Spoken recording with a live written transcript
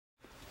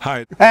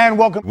Hi. And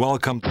welcome.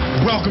 Welcome.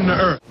 Welcome to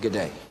Earth. Good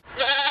day.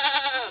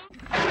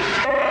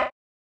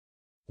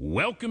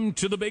 Welcome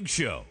to the big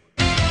show.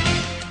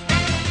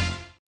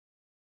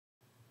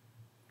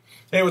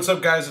 Hey, what's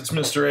up, guys? It's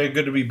Mr. A.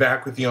 Good to be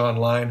back with you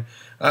online.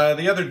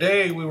 The other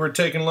day, we were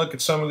taking a look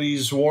at some of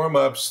these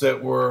warm-ups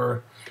that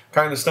were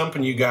kind of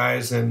stumping you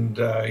guys, and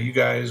you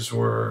guys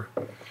were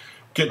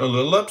getting a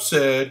little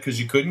upset because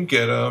you couldn't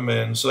get them,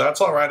 and so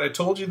that's all right. I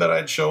told you that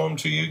I'd show them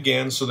to you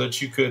again so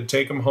that you could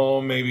take them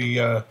home,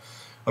 maybe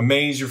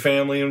amaze your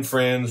family and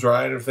friends,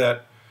 right? If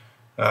that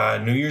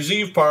New Year's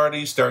Eve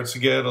party starts to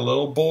get a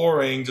little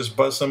boring, just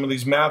bust some of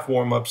these math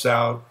warm-ups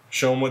out,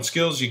 show them what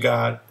skills you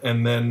got,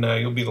 and then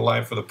you'll be the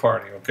life of the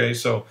party, okay?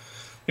 So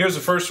here's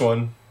the first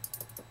one.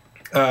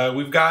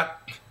 We've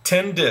got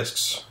 10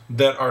 discs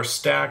that are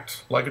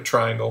stacked like a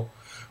triangle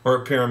or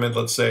a pyramid,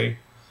 let's say,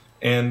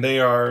 and they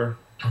are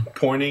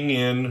pointing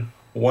in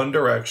one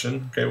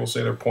direction. Okay, we'll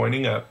say they're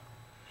pointing up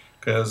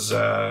because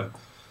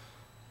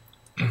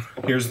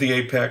here's the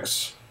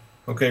apex,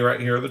 okay,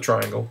 right here, the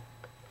triangle.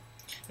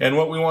 And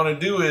what we want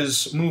to do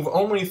is move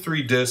only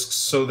 3 discs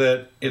so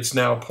that it's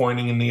now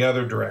pointing in the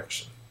other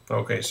direction.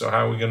 Okay, so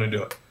how are we going to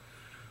do it?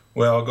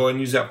 Well, go ahead and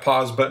use that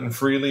pause button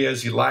freely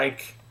as you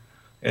like,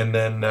 and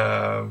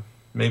then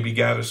maybe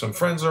gather some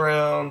friends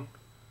around,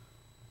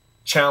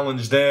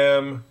 challenge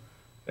them,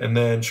 and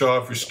then show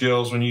off your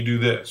skills when you do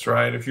this,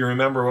 right? If you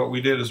remember, what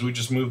we did is we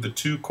just moved the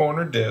 2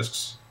 corner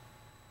discs,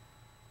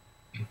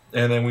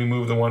 and then we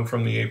moved the one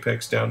from the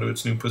apex down to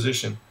its new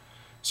position.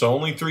 So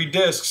only 3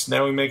 discs,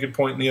 now we make it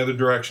point in the other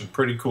direction.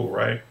 Pretty cool,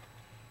 right?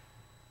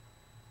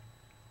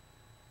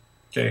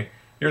 Okay,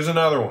 here's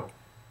another one.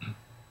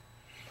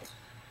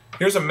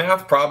 Here's a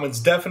math problem. It's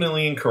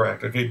definitely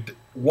incorrect. Okay,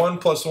 1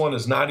 plus 1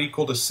 is not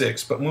equal to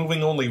 6, but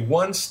moving only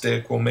 1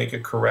 stick will make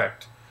it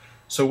correct.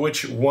 So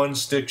which 1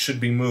 stick should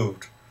be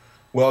moved?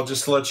 Well,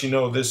 just to let you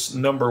know, this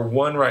number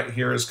 1 right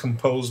here is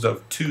composed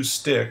of 2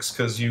 sticks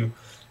because you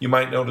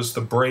might notice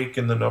the break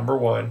in the number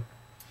 1.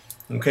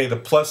 Okay, the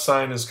plus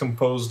sign is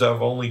composed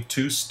of only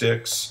 2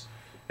 sticks,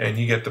 and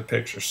you get the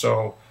picture.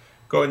 So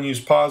go ahead and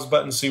use pause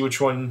button, see which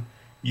one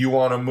you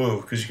want to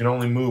move, because you can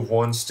only move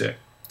 1 stick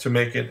to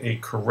make it a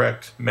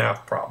correct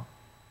math problem.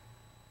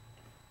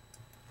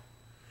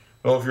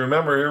 Well, if you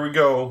remember, here we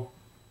go.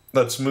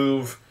 Let's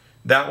move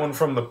that one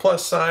from the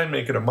plus sign,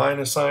 make it a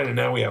minus sign, and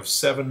now we have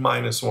 7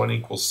 minus 1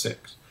 equals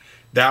 6.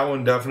 That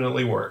one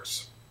definitely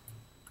works.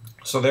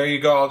 So there you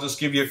go. I'll just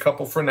give you a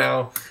couple for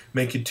now,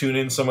 make you tune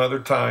in some other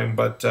time.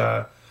 But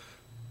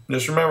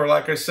just remember,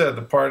 like I said,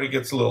 the party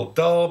gets a little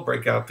dull.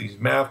 Break out these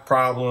math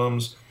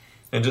problems.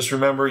 And just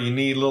remember, you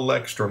need a little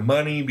extra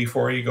money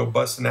before you go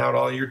busting out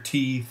all your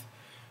teeth,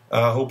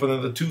 hoping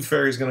that the tooth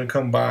fairy is going to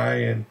come by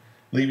and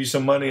leave you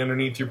some money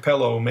underneath your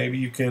pillow. Maybe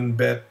you can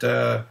bet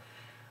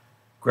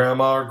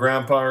grandma or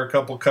grandpa or a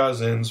couple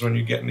cousins when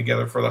you're getting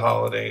together for the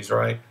holidays,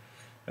 right?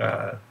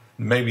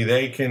 Maybe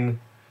they can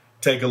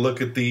take a look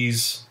at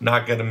these,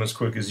 not get them as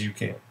quick as you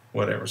can,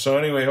 whatever. So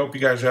anyway, hope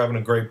you guys are having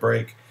a great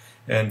break,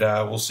 and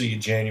we'll see you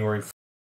January